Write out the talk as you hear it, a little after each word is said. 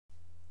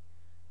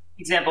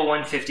Example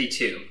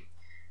 152.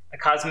 A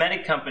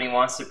cosmetic company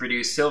wants to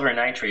produce silver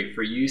nitrate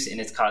for use in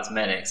its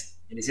cosmetics.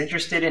 It is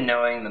interested in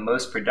knowing the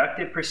most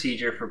productive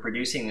procedure for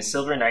producing the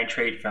silver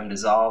nitrate from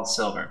dissolved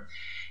silver.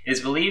 It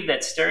is believed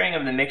that stirring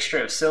of the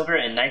mixture of silver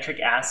and nitric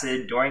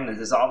acid during the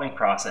dissolving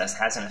process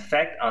has an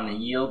effect on the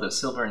yield of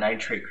silver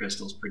nitrate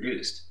crystals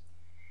produced.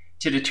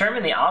 To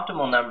determine the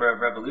optimal number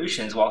of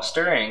revolutions while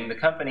stirring, the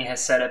company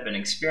has set up an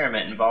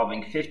experiment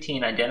involving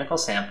 15 identical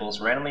samples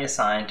randomly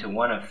assigned to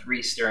one of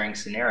 3 stirring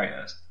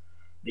scenarios.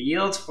 The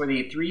yields for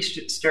the 3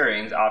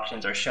 stirrings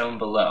options are shown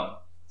below.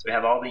 So we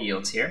have all the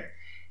yields here.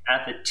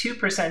 At the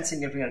 2%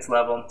 significance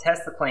level,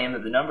 test the claim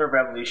that the number of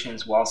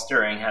revolutions while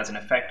stirring has an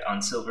effect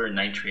on silver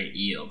nitrate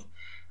yield.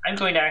 I'm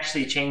going to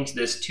actually change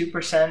this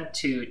 2%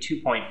 to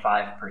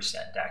 2.5%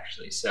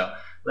 actually. So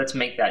let's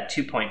make that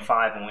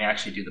 2.5 when we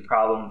actually do the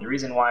problem. The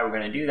reason why we're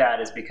going to do that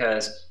is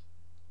because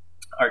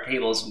our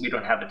tables, we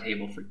don't have a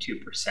table for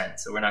 2%,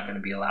 so we're not going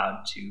to be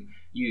allowed to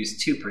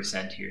use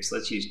 2% here. So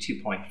let's use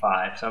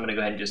 2.5. So I'm going to go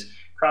ahead and just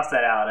cross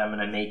that out. I'm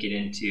going to make it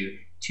into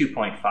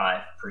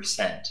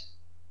 2.5%.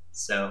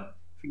 So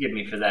forgive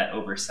me for that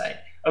oversight.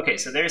 Okay,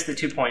 so there's the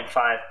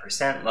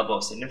 2.5% level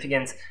of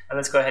significance, and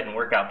let's go ahead and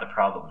work out the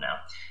problem now.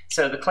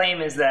 So the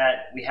claim is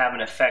that we have an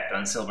effect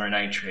on silver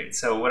nitrate.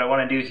 So what I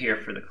want to do here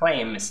for the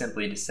claim is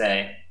simply to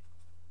say,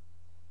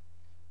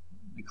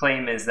 the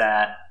claim is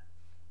that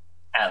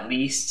at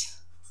least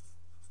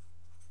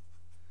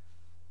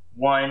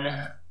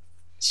one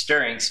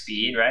stirring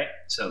speed, right?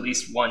 So at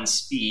least one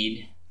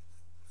speed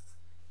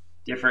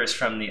differs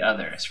from the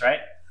others,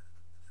 right?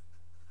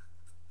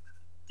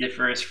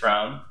 Differs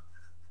from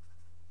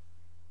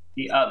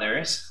the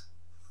others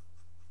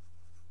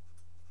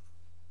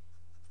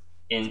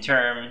in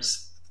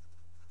terms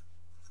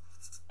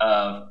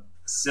of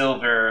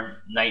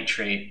silver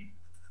nitrate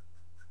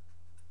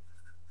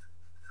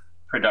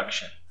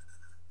production.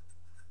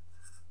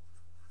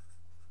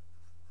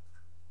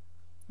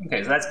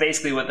 Okay, so that's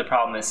basically what the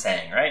problem is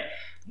saying, right?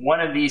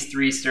 One of these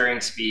 3 stirring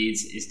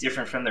speeds is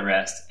different from the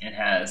rest and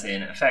has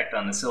an effect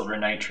on the silver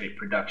nitrate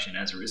production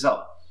as a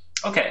result.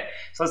 Okay,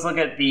 so let's look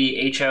at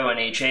the HO and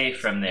HA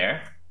from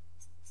there.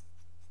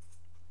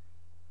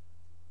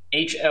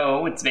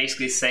 HO would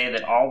basically say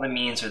that all the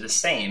means are the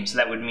same. So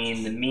that would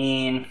mean the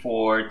mean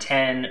for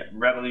 10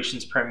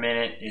 revolutions per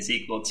minute is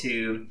equal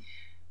to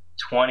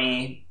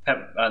 20,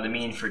 the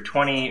mean for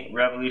 20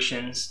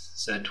 revolutions.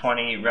 So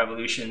 20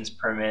 revolutions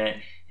per minute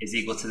is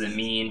equal to the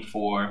mean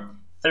for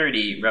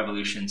 30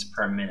 revolutions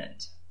per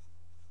minute.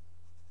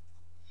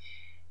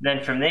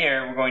 Then from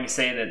there, we're going to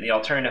say that the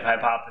alternative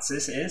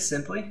hypothesis is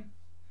simply,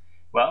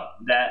 well,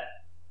 that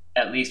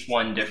at least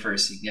one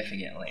differs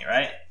significantly,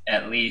 right?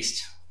 At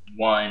least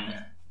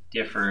one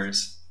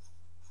differs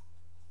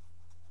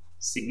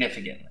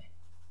significantly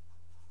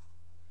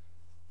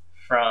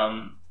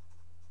from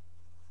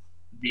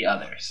the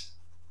others.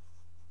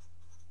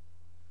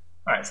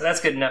 All right, so that's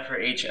good enough for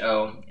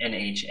HO and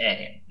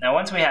HA. Now,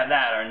 once we have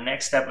that, our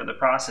next step of the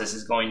process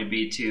is going to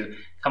be to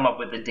come up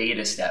with the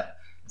data step.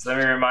 So let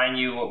me remind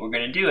you what we're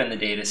going to do in the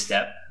data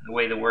step, the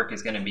way the work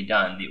is going to be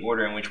done, the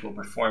order in which we'll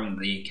perform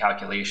the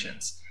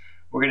calculations.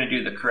 We're going to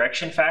do the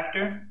correction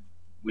factor,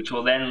 which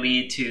will then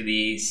lead to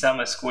the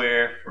summa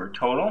square for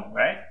total,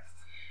 right?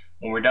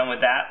 When we're done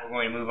with that, we're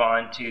going to move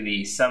on to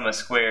the summa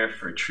square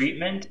for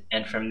treatment,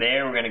 and from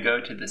there we're going to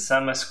go to the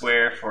summa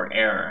square for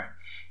error.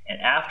 And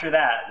after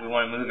that, we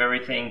want to move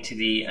everything to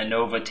the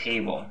ANOVA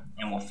table,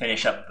 and we'll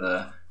finish up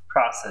the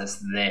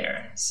process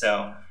there.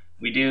 So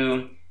we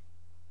do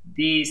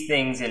these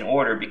things in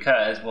order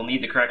because we'll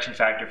need the correction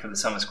factor for the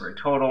summa square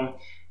total.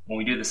 When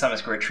we do the summa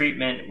square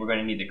treatment, we're going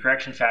to need the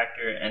correction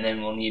factor, and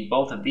then we'll need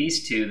both of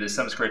these two, the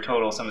summa square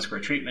total, summa square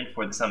treatment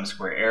for the summa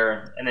square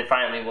error, and then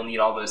finally we'll need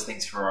all those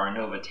things for our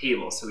ANOVA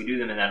table. So we do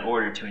them in that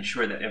order to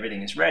ensure that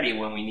everything is ready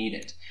when we need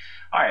it.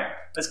 All right,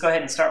 let's go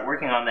ahead and start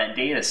working on that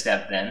data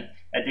step then.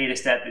 That data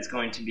step is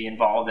going to be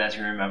involved, as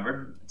you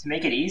remember. To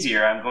make it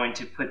easier, I'm going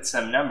to put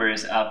some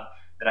numbers up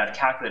that I've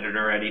calculated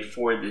already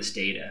for this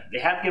data. They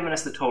have given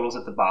us the totals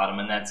at the bottom,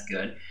 and that's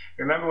good.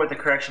 Remember what the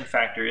correction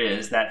factor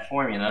is. That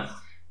formula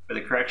for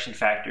the correction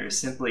factor is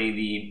simply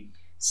the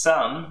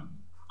sum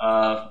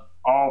of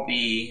all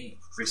the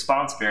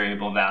response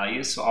variable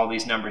values, so all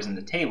these numbers in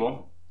the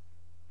table.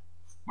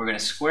 We're going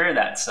to square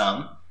that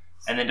sum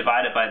and then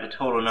divide it by the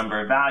total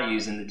number of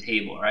values in the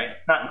table, right?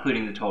 Not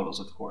including the totals,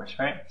 of course,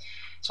 right?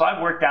 So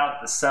I've worked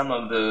out the sum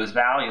of those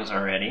values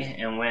already,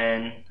 and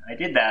when I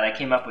did that, I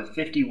came up with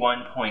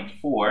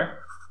 51.4.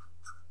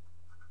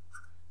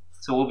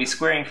 So we'll be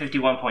squaring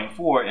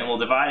 51.4, and we'll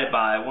divide it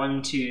by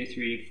 1, 2,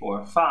 3,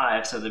 4,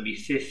 5, so there'll be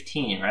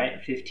 15,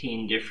 right?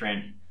 15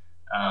 different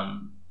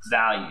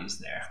values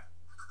there.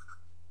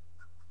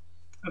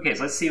 Okay,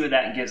 so let's see what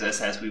that gives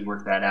us as we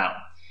work that out.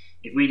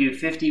 If we do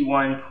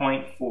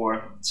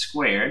 51.4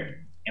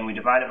 squared, and we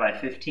divide it by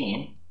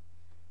 15,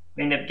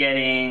 we end up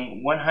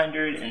getting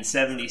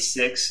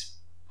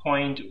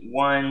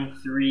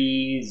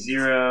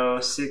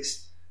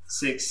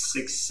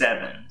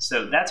 176.13066667.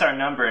 So that's our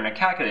number in a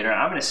calculator.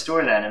 I'm going to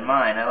store that in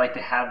mine. I like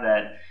to have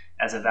that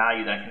as a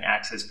value that I can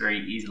access very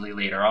easily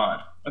later on.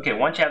 Okay,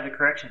 once you have the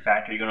correction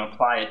factor, you're going to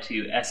apply it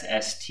to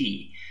SS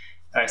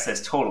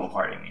total,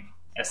 pardon me,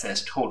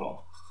 SS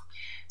total.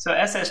 So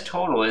SS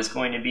total is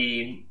going to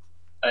be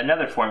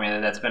another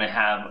formula that's going to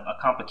have a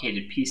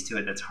complicated piece to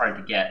it that's hard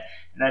to get.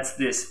 And that's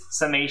this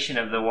summation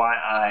of the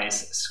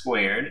yi's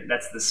squared.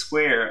 That's the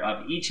square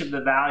of each of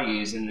the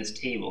values in this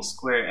table.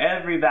 Square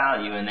every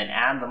value and then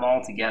add them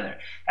all together.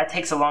 That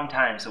takes a long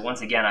time, so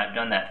once again I've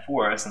done that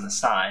for us on the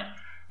side.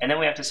 And then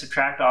we have to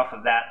subtract off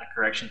of that the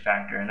correction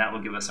factor, and that will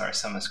give us our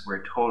sum of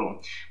squared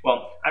total.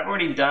 Well, I've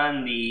already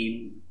done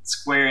the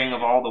squaring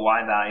of all the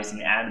y values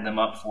and added them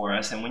up for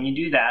us, and when you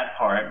do that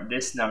part,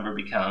 this number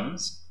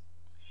becomes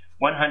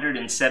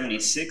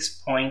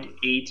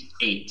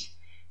 176.88.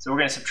 So we're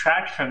going to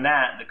subtract from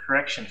that the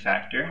correction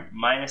factor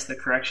minus the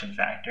correction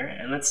factor,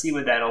 and let's see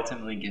what that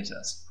ultimately gives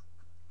us.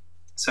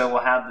 So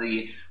we'll have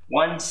the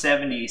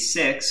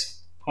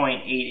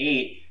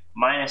 176.88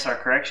 minus our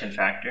correction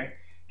factor,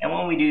 and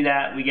when we do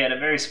that, we get a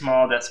very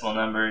small decimal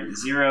number,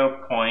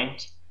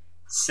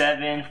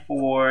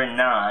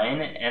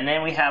 0.749, and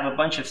then we have a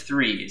bunch of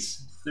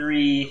threes.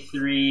 3,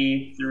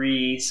 3,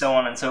 3, so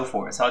on and so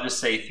forth. So I'll just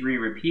say 3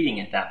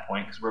 repeating at that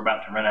point because we're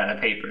about to run out of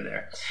paper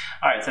there.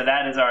 All right, so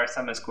that is our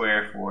sum of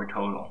square for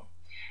total.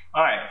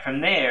 All right,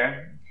 from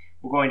there,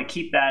 we're going to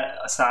keep that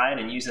aside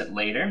and use it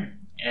later.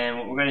 And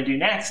what we're going to do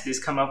next is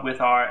come up with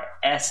our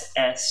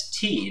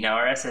SST. Now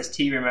our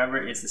SST,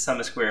 remember, is the sum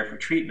of square for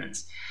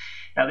treatments.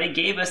 Now they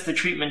gave us the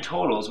treatment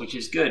totals, which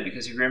is good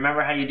because if you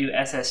remember how you do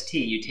SST,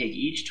 you take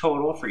each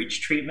total for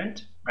each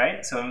treatment,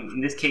 right? So in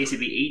this case it'd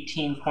be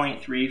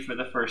 18.3 for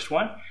the first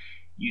one.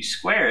 You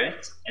square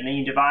it and then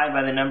you divide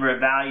by the number of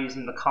values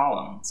in the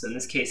column. So in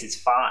this case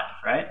it's 5,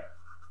 right?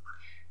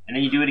 And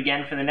then you do it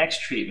again for the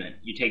next treatment.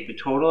 You take the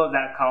total of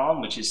that column,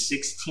 which is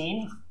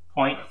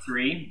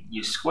 16.3,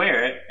 you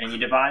square it and you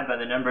divide by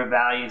the number of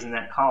values in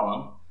that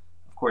column,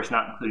 of course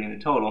not including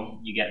the total,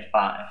 you get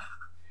 5.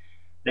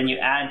 Then you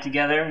add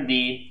together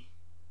the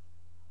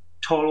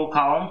total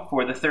column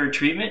for the third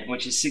treatment,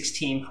 which is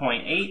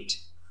 16.8.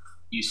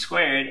 You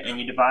square it and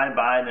you divide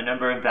by the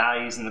number of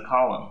values in the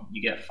column.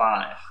 You get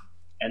 5.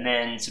 And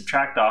then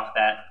subtract off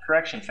that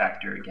correction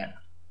factor again.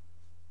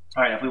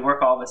 All right, if we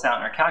work all this out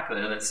in our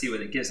calculator, let's see what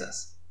it gives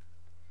us.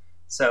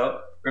 So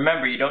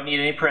remember, you don't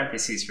need any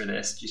parentheses for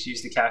this. Just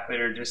use the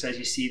calculator just as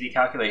you see the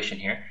calculation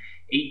here.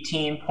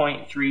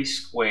 18.3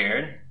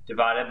 squared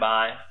divided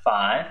by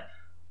 5.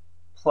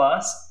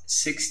 Plus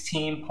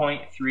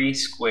 16.3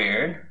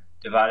 squared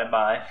divided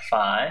by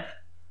 5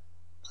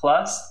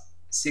 plus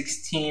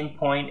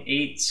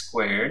 16.8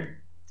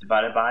 squared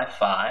divided by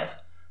 5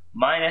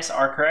 minus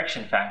our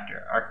correction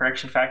factor. Our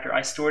correction factor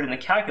I stored in the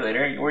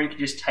calculator, or you could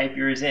just type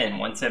yours in,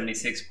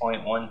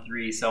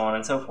 176.13, so on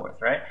and so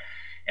forth, right?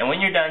 And when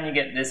you're done, you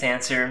get this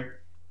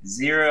answer,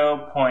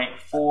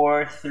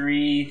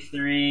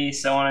 0.433,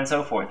 so on and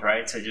so forth,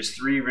 right? So just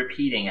 3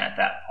 repeating at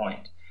that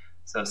point.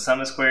 So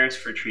sum of squares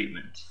for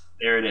treatment.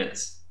 There it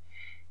is.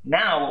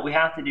 Now what we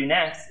have to do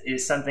next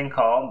is something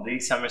called the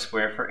sum of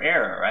square for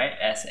error, right?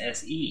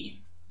 SSE.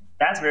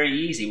 That's very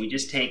easy. We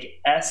just take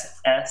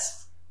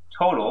SS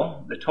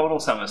total, the total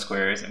sum of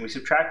squares, and we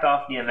subtract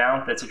off the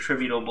amount that's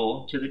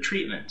attributable to the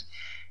treatment.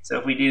 So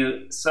if we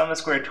do sum of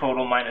square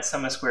total minus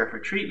sum of square for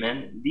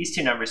treatment, these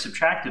two numbers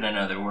subtracted, in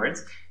other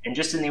words, and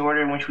just in the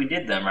order in which we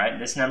did them, right?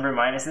 This number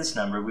minus this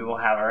number, we will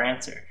have our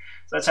answer.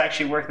 So let's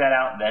actually work that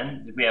out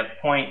then. If we have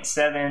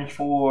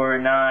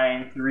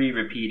 0.7493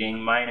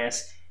 repeating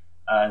minus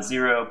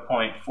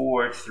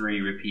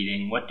 0.43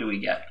 repeating, what do we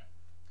get?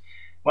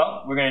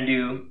 Well, we're going to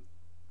do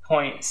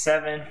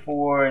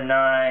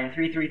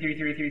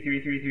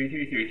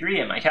 0.7493333333333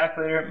 in my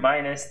calculator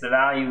minus the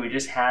value we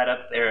just had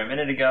up there a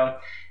minute ago,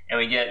 and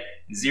we get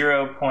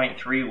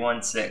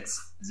 0.316.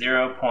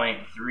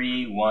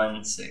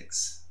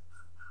 0.316.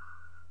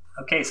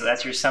 Okay, so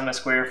that's your sum of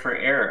square for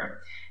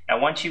error. Now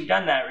once you've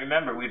done that,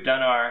 remember we've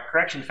done our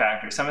correction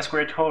factor, sum of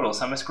square total,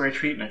 sum of square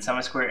treatment, sum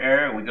of square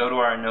error. We go to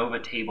our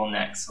ANOVA table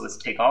next. So let's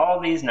take all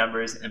these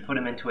numbers and put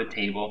them into a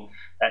table.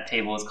 That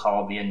table is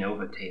called the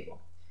ANOVA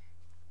table.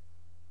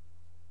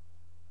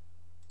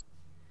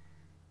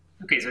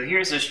 Okay, so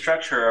here's the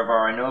structure of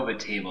our ANOVA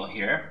table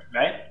here,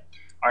 right?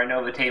 Our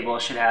ANOVA table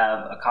should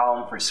have a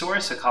column for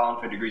source, a column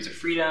for degrees of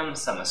freedom,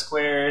 sum of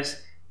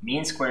squares,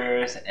 mean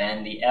squares,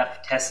 and the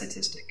F test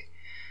statistic.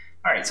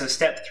 All right, so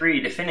step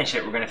 3, to finish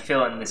it, we're going to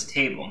fill in this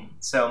table.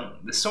 So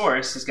the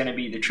source is going to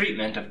be the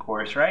treatment, of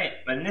course, right?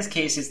 But in this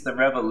case, it's the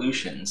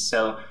revolutions.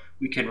 So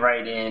we could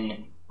write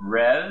in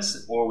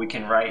revs, or we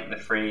can write the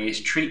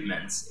phrase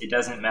treatments. It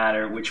doesn't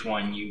matter which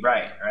one you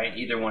write, right?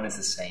 Either one is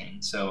the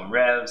same. So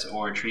revs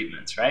or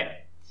treatments, right?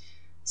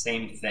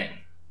 Same thing.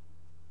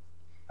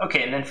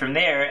 Okay, and then from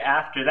there,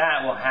 after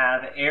that, we'll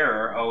have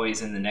error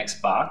always in the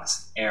next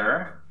box,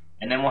 error,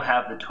 and then we'll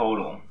have the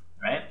total,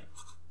 right?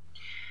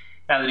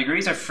 Now the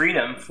degrees of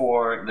freedom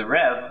for the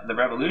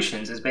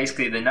revolutions, is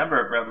basically the number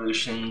of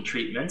revolution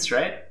treatments,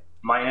 right?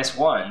 Minus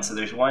 1. So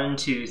there's 1,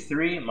 2,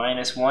 3,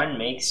 minus 1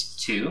 makes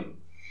 2.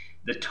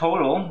 The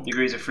total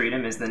degrees of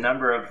freedom is the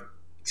number of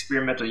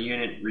experimental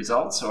unit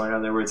results, or in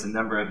other words, the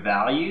number of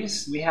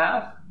values we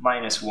have,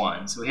 minus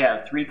 1. So we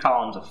have 3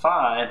 columns of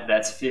 5,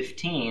 that's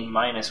 15,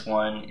 minus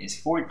 1 is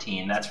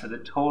 14. That's for the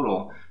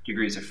total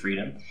degrees of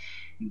freedom.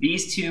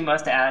 These two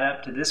must add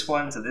up to this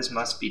one, so this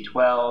must be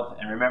 12.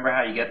 And remember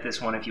how you get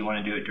this one if you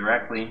want to do it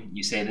directly.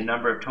 You say the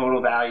number of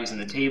total values in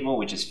the table,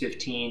 which is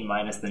 15,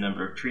 minus the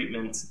number of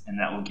treatments, and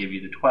that will give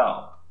you the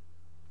 12.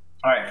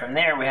 All right, from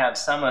there we have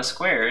sum of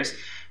squares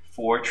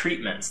for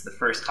treatments. The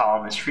first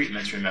column is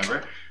treatments,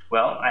 remember.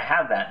 Well, I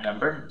have that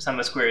number. Sum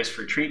of squares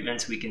for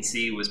treatments we can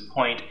see was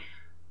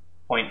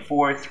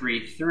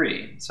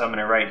 0.433. So I'm going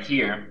to write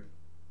here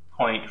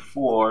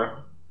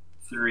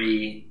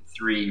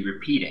 0.433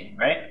 repeating,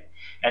 right?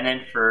 And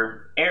then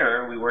for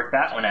error, we worked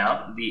that one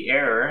out. The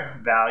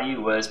error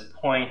value was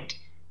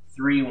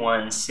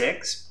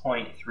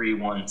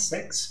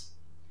 0.316.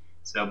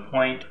 So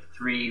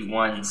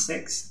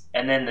 0.316.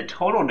 And then the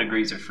total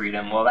degrees of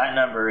freedom, well, that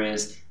number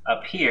is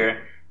up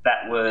here.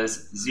 That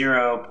was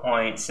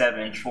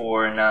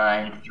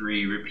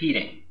 0.7493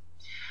 repeating.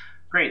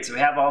 Great, so we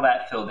have all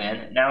that filled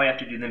in. Now we have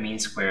to do the mean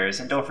squares,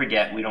 and don't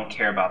forget, we don't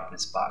care about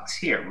this box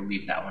here. We'll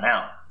leave that one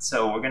out.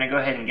 So we're going to go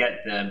ahead and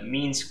get the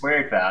mean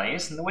squared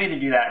values, and the way to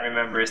do that,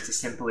 remember, is to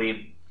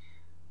simply,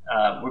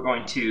 we're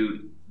going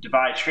to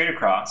divide straight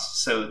across.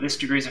 So this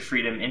degrees of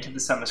freedom into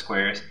the sum of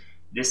squares,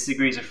 this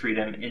degrees of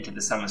freedom into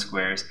the sum of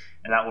squares,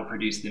 and that will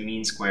produce the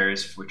mean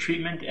squares for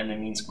treatment and the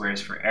mean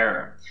squares for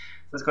error.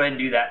 Let's go ahead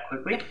and do that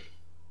quickly.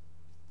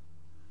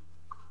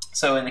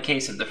 So in the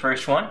case of the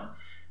first one,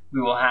 we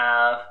will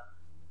have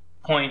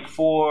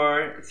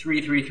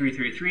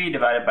 0.433333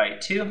 divided by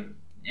 2,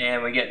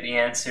 and we get the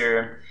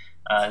answer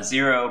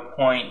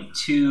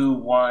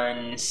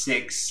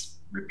 0.216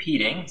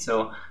 repeating.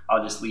 So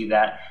I'll just leave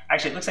that.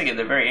 Actually, it looks like at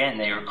the very end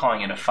they were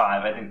calling it a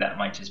 5. I think that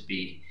might just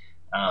be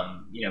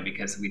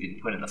because we didn't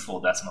put in the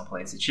full decimal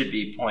place. It should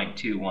be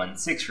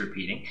 0.216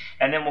 repeating.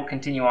 And then we'll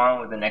continue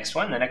on with the next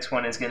one. The next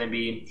one is going to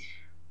be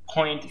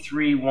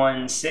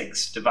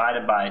 0.316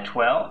 divided by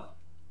 12.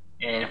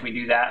 And if we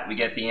do that, we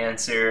get the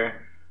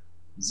answer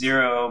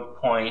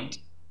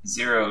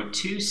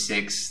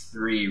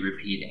 0.0263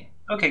 repeating.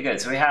 Okay, good.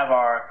 So we have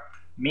our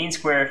mean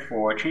square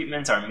for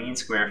treatments, our mean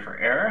square for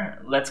error.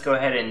 Let's go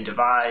ahead and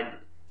divide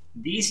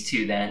these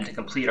two then to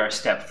complete our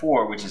step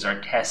 4, which is our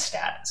test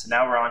stat. So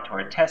now we're on to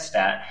our test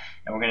stat,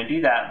 and we're going to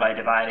do that by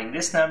dividing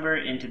this number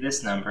into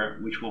this number,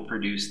 which will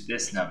produce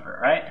this number,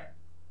 right?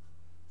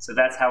 So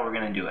that's how we're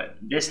going to do it.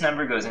 This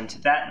number goes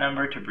into that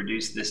number to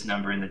produce this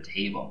number in the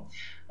table.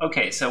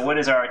 Okay, so what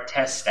is our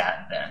test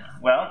stat then?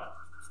 Well,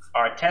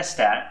 our test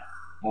stat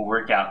will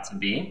work out to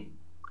be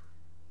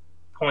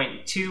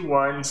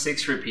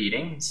 0.216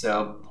 repeating,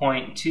 so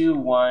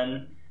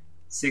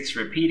 0.216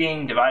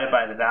 repeating divided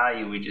by the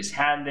value we just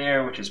had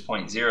there, which is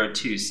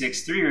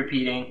 0.0263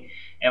 repeating,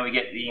 and we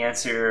get the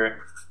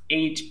answer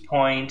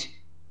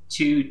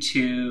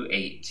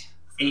 8.228.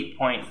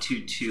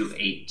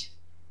 8.228.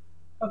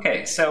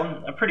 Okay,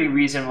 so a pretty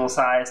reasonable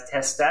size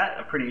test stat,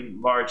 a pretty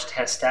large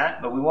test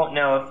stat, but we won't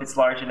know if it's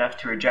large enough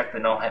to reject the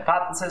null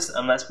hypothesis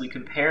unless we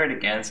compare it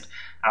against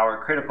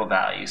our critical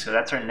value. So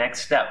that's our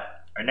next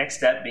step. Our next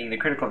step being the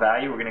critical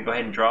value, we're going to go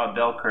ahead and draw a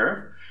bell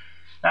curve.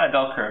 Not a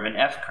bell curve, an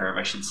F curve,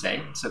 I should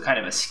say. So kind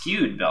of a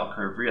skewed bell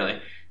curve, really.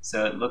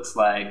 So it looks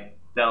like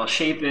bell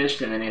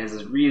shape-ish, and then it has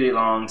this really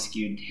long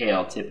skewed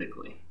tail,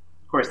 typically.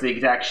 Of course, the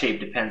exact shape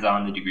depends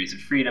on the degrees of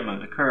freedom of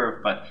the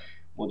curve, but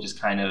we'll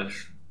just kind of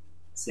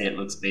say it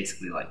looks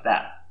basically like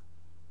that.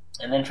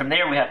 And then from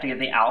there, we have to get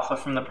the alpha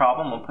from the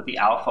problem. We'll put the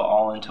alpha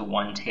all into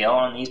one tail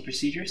on these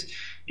procedures.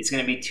 It's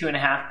going to be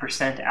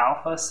 2.5%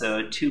 alpha,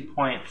 so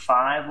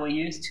 2.5 we'll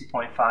use,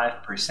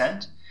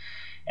 2.5%.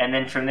 And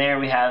then from there,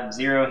 we have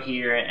 0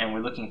 here, and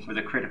we're looking for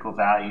the critical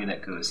value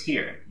that goes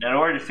here. Now, in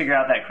order to figure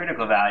out that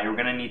critical value, we're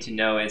going to need to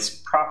know its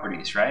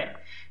properties, right?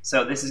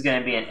 So this is going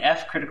to be an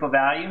F critical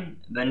value.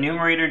 The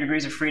numerator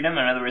degrees of freedom,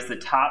 in other words, the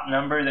top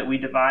number that we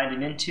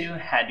divided into,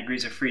 had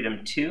degrees of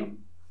freedom 2.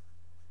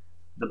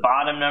 The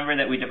bottom number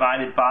that we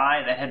divided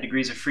by, that had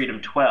degrees of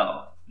freedom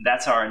 12.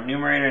 That's our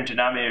numerator and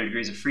denominator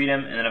degrees of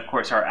freedom, and then of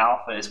course our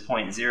alpha is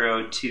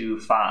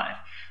 0.025.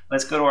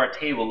 Let's go to our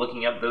table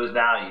looking up those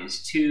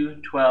values,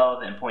 2,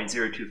 12, and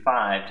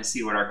 0.025 to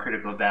see what our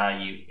critical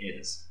value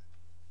is.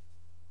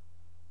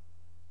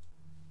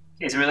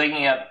 Okay, so we're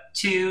looking up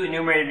 2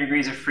 numerator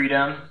degrees of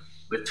freedom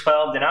with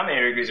 12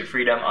 denominator degrees of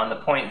freedom on the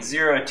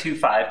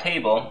 0.025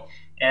 table.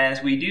 And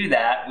as we do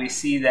that, we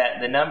see that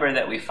the number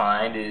that we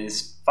find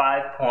is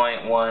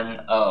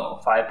 5.10,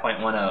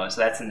 5.10.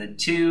 So that's in the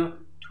 2,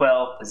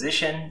 12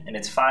 position, and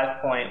it's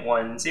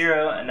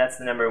 5.10, and that's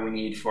the number we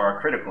need for our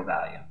critical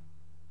value.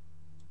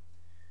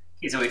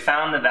 Okay, so we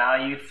found the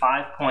value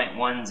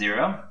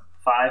 5.10,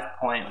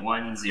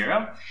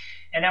 5.10,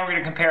 and now we're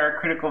going to compare our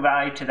critical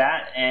value to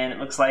that, and it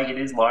looks like it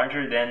is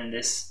larger than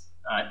this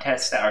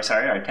test stat, or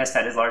sorry, our test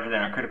stat is larger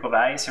than our critical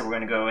value, so we're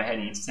going to go ahead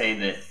and say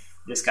that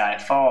this guy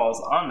falls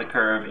on the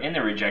curve in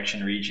the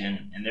rejection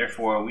region, and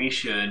therefore we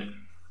should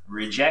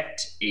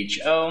reject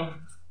HO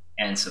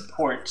and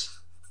support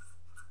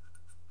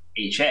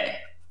HA.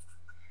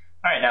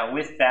 All right, now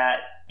with that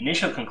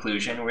initial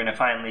conclusion, we're going to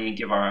finally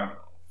give our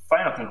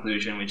final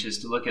conclusion, which is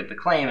to look at the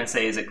claim and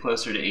say, is it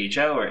closer to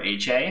HO or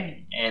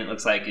HA? And it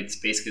looks like it's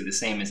basically the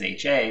same as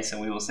HA, so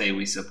we will say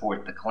we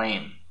support the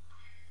claim.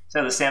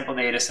 So the sample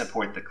data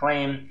support the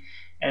claim,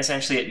 and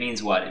essentially it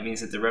means what? It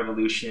means that the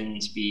revolution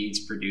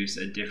speeds produce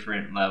a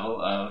different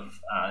level of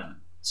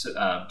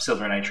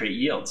silver nitrate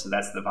yield. So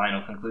that's the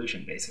final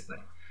conclusion, basically.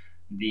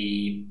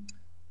 The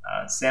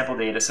sample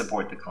data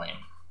support the claim.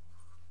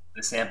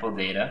 The sample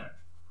data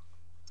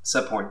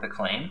support the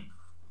claim.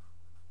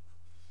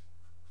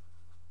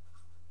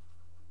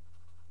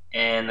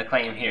 And the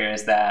claim here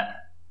is that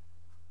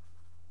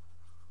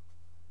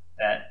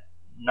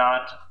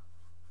not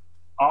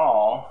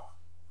all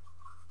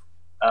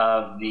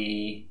of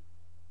the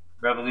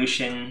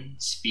revolution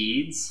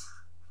speeds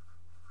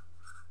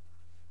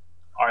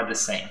are the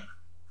same.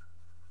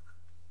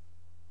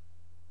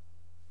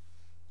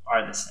 All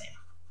right,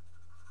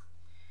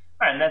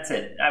 and that's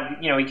it.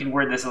 We can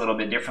word this a little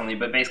bit differently,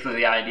 but basically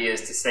the idea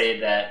is to say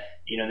that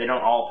they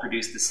don't all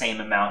produce the same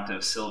amount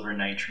of silver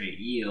nitrate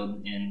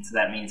yield, and so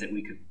that means that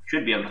we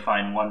should be able to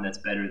find one that's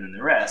better than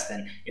the rest.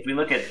 And if we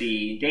look at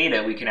the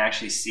data, we can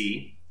actually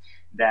see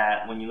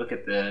that when you look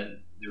at the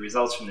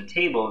results from the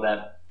table,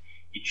 that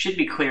it should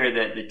be clear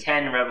that the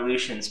 10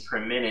 revolutions per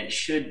minute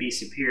should be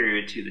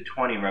superior to the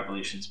 20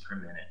 revolutions per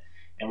minute.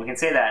 And we can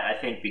say that, I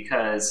think,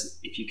 because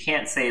if you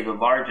can't say the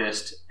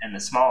largest and the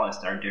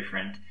smallest are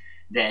different,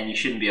 then you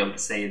shouldn't be able to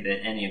say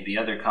that any of the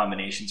other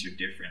combinations are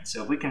different.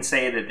 So if we can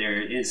say that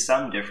there is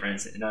some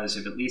difference, in other words,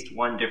 if at least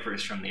one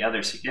differs from the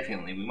other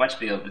significantly, we must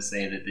be able to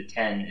say that the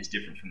 10 is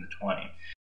different from the 20.